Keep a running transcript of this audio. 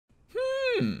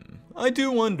I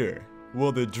do wonder,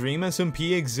 will the Dream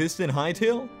SMP exist in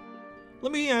Hytale?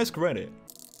 Let me ask Reddit.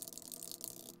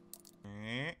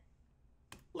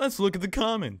 Let's look at the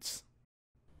comments.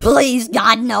 Please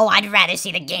God no, I'd rather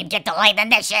see the game get delayed than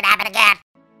this shit happen again.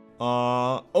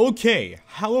 Okay,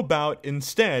 how about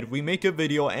instead we make a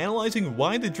video analyzing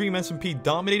why the Dream SMP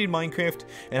dominated Minecraft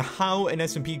and how an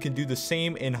SMP can do the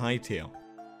same in Hytale.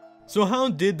 So how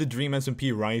did the Dream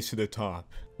SMP rise to the top?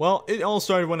 Well, it all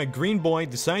started when a green boy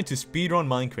decided to speedrun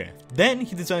Minecraft. Then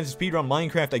he decided to speedrun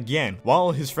Minecraft again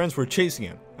while his friends were chasing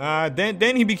him.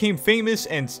 Then he became famous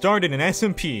and started an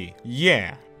SMP.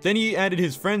 Yeah. Then he added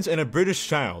his friends and a British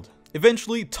child.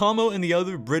 Eventually, Tomo and the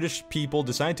other British people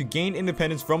decided to gain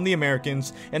independence from the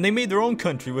Americans, and they made their own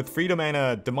country with freedom and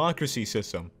a democracy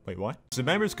system. Wait, what? The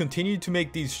members continued to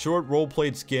make these short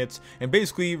role-played skits and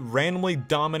basically randomly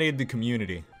dominated the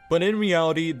community. But in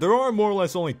reality, there are more or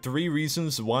less only 3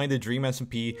 reasons why the Dream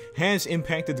SMP has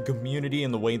impacted the community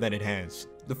in the way that it has.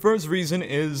 The first reason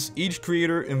is each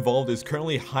creator involved is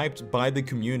currently hyped by the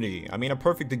community. I mean, a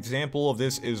perfect example of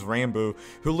this is Rambo,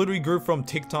 who literally grew from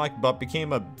TikTok but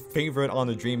became a favorite on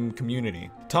the Dream community.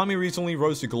 Tommy recently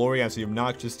rose to glory as the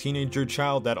obnoxious teenager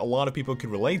child that a lot of people could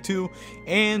relate to,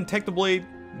 and Technoblade,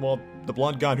 well, the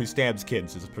blood god who stabs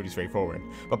kids is pretty straightforward.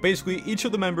 But basically, each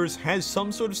of the members has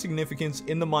some sort of significance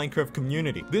in the Minecraft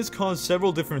community. This caused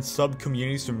several different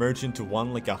sub-communities to merge into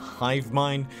one, like a hive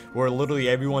mind, where literally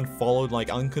everyone followed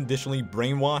like unconditionally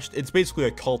brainwashed. It's basically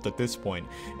a cult at this point.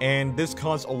 And this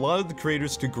caused a lot of the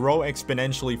creators to grow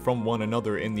exponentially from one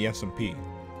another in the SMP.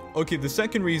 Okay, the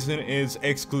second reason is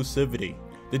exclusivity.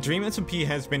 The Dream SMP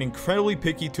has been incredibly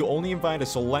picky to only invite a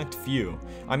select few.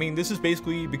 I mean, this is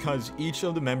basically because each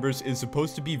of the members is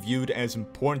supposed to be viewed as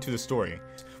important to the story.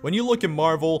 When you look at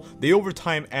Marvel, they over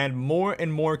time add more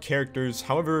and more characters,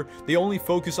 however, they only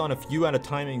focus on a few at a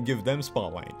time and give them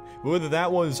spotlight. Whether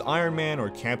that was Iron Man or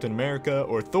Captain America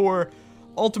or Thor,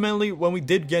 ultimately, when we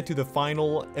did get to the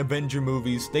final Avenger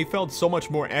movies, they felt so much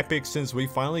more epic since we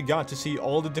finally got to see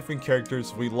all the different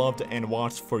characters we loved and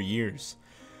watched for years.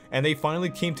 And they finally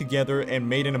came together and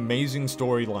made an amazing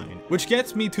storyline. Which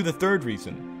gets me to the third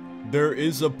reason. There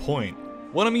is a point.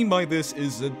 What I mean by this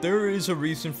is that there is a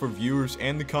reason for viewers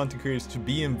and the content creators to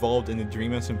be involved in the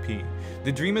Dream SMP.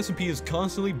 The Dream SMP is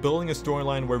constantly building a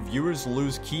storyline where viewers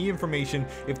lose key information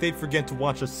if they forget to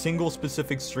watch a single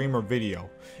specific stream or video.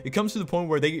 It comes to the point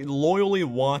where they loyally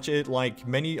watch it like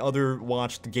many other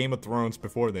watched Game of Thrones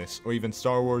before this, or even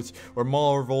Star Wars, or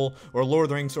Marvel, or Lord of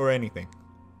the Rings, or anything.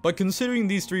 But considering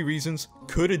these 3 reasons,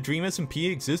 could a Dream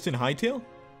SMP exist in Hytale?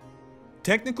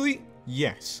 Technically,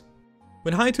 yes.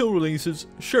 When Hytale releases,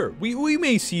 sure, we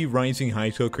may see rising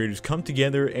Hytale creators come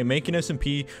together and make an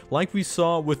SMP like we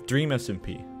saw with Dream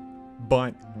SMP.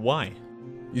 But why?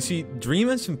 You see, Dream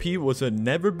SMP was a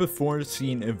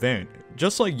never-before-seen event,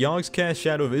 just like Yogscast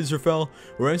Shadow of Israfel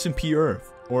or SMP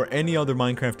Earth, or any other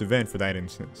Minecraft event for that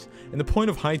instance. And the point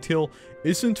of Hytale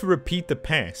isn't to repeat the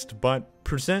past, but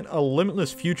present a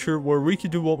limitless future where we can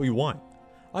do what we want.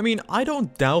 I mean, I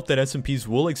don't doubt that SMPs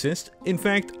will exist. In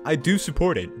fact, I do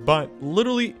support it, but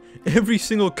literally every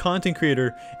single content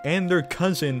creator and their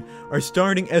cousin are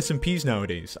starting SMPs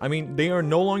nowadays. I mean, they are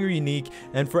no longer unique,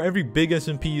 and for every big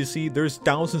SMP you see, there's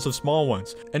thousands of small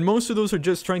ones. And most of those are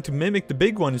just trying to mimic the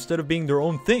big one instead of being their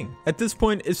own thing. At this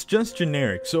point, it's just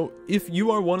generic, so if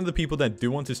you are one of the people that do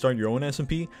want to start your own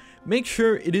SMP, make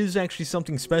sure it is actually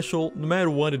something special, no matter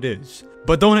what it is.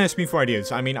 But don't ask me for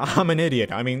ideas. I mean, I'm an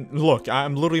idiot. I mean, look,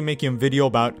 I'm literally making a video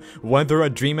about whether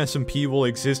a Dream SMP will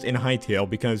exist in Hytale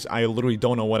because I literally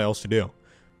don't know what else to do.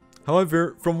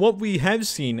 However, from what we have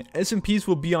seen, SMPs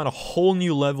will be on a whole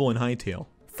new level in Hytale.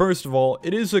 First of all,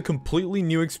 it is a completely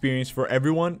new experience for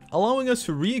everyone, allowing us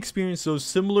to re-experience those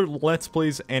similar Let's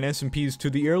Plays and SMPs to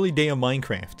the early day of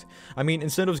Minecraft. I mean,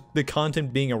 instead of the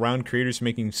content being around creators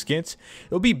making skits,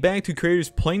 it'll be back to creators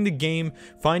playing the game,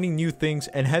 finding new things,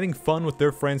 and having fun with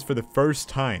their friends for the first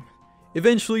time.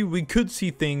 Eventually, we could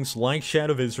see things like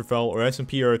Shadow of Israfel or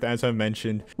SMP Earth as I've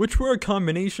mentioned, which were a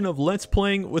combination of Let's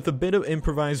Playing with a bit of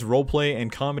improvised roleplay and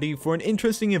comedy for an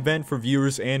interesting event for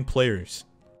viewers and players.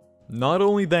 Not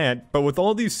only that, but with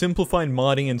all these simplified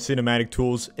modding and cinematic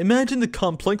tools, imagine the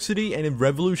complexity and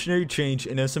revolutionary change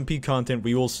in SMP content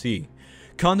we will see.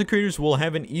 Content creators will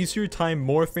have an easier time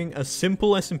morphing a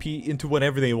simple SMP into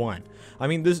whatever they want. I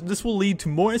mean, this will lead to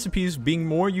more SMPs being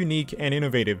more unique and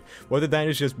innovative, whether that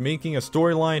is just making a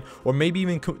storyline or maybe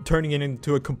even turning it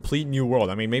into a complete new world.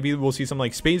 I mean, maybe we'll see something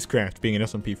like Spacecraft being an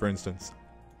SMP, for instance.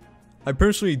 I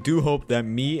personally do hope that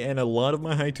me and a lot of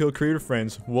my Hytale creator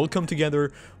friends will come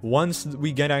together once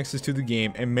we get access to the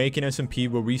game and make an SMP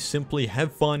where we simply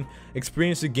have fun,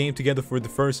 experience the game together for the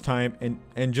first time,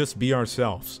 and just be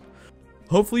ourselves.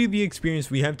 Hopefully the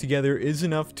experience we have together is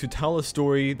enough to tell a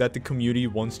story that the community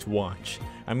wants to watch.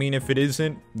 I mean, if it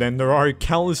isn't, then there are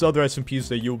countless other SMPs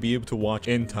that you'll be able to watch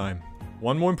in time.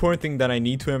 One more important thing that I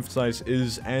need to emphasize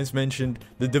is, as mentioned,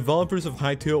 the developers of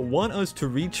Hytale want us to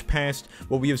reach past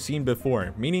what we have seen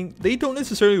before, meaning they don't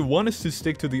necessarily want us to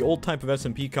stick to the old type of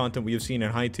SMP content we have seen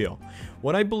in Hytale.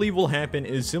 What I believe will happen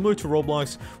is similar to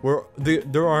Roblox, where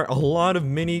there are a lot of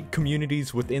mini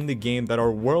communities within the game that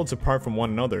are worlds apart from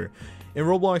one another. In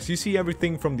Roblox, you see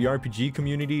everything from the RPG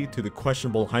community, to the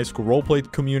questionable high school roleplay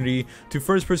community, to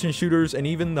first-person shooters, and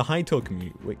even the Hytale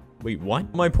community. Wait,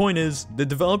 what? My point is, the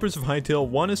developers of Hytale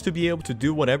want us to be able to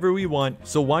do whatever we want,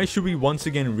 so why should we once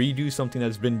again redo something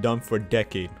that's been done for a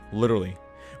decade? Literally.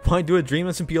 Why do a Dream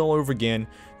SMP all over again?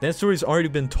 That story's already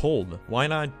been told. Why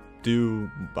not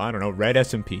do, I don't know, Red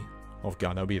SMP? Oh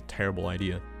god, that would be a terrible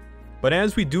idea. But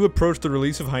as we do approach the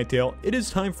release of Hytale, it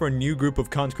is time for a new group of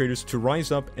content creators to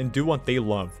rise up and do what they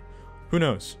love. Who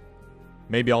knows?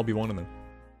 Maybe I'll be one of them.